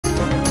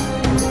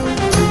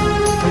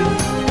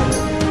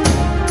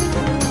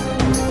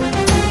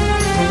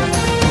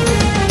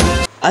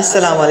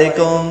अस्सलाम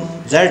वालेकुम।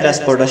 Z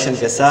production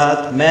के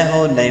साथ मैं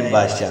हूं नईम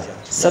बादशाह।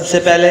 सबसे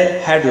पहले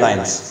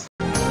हेडलाइंस।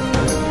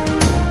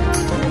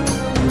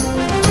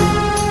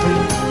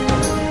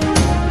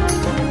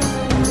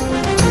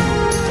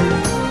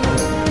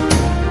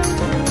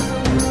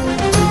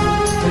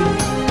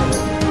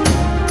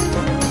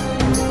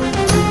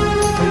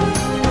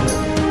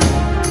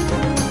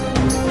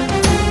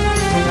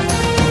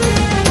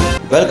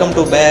 Welcome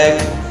to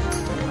back.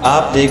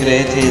 आप देख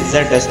रहे थे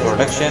ज़ेड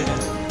प्रोडक्शन।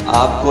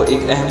 आपको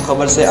एक अहम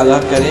खबर से आगाह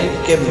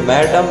करें कि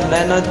मैडम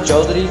नैना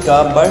चौधरी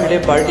का बर्थडे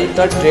पार्टी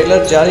का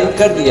ट्रेलर जारी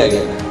कर दिया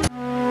गया।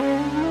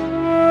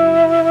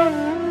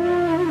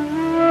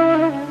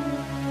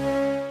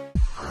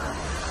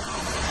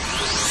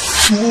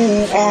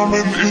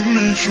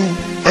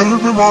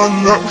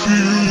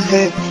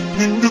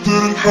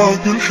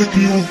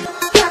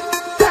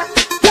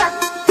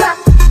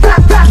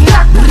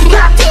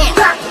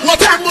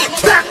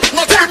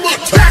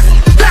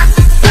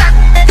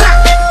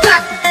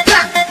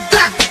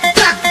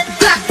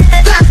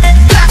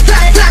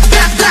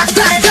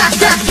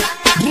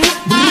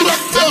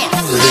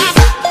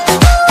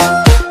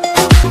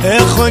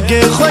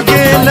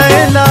 खोगे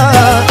लैला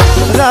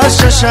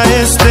राशा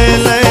शाइस्ते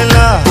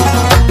लैला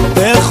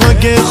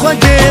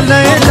खोगे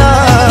लैला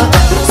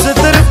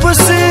सतर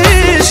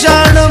पुसी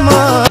शानमा।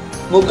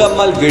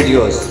 मुकम्मल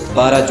वीडियोस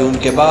 12 जून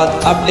के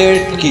बाद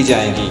अपडेट की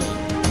जाएंगी।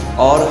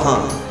 और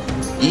हाँ,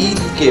 ईद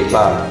के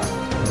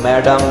बाद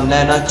मैडम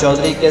नैना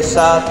चौधरी के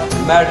साथ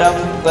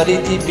मैडम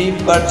परिधि भी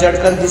बढ़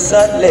चढ़कर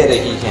हिस्सा ले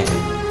रही हैं।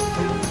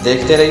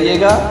 देखते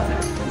रहिएगा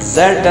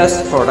ज़ेड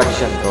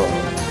प्रोडक्शन को,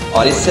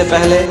 और इससे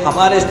पहले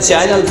हमारे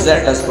चैनल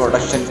ज़ेड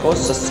प्रोडक्शन को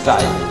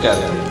सब्सक्राइब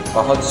करें।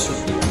 बहुत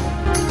शुक्रिया।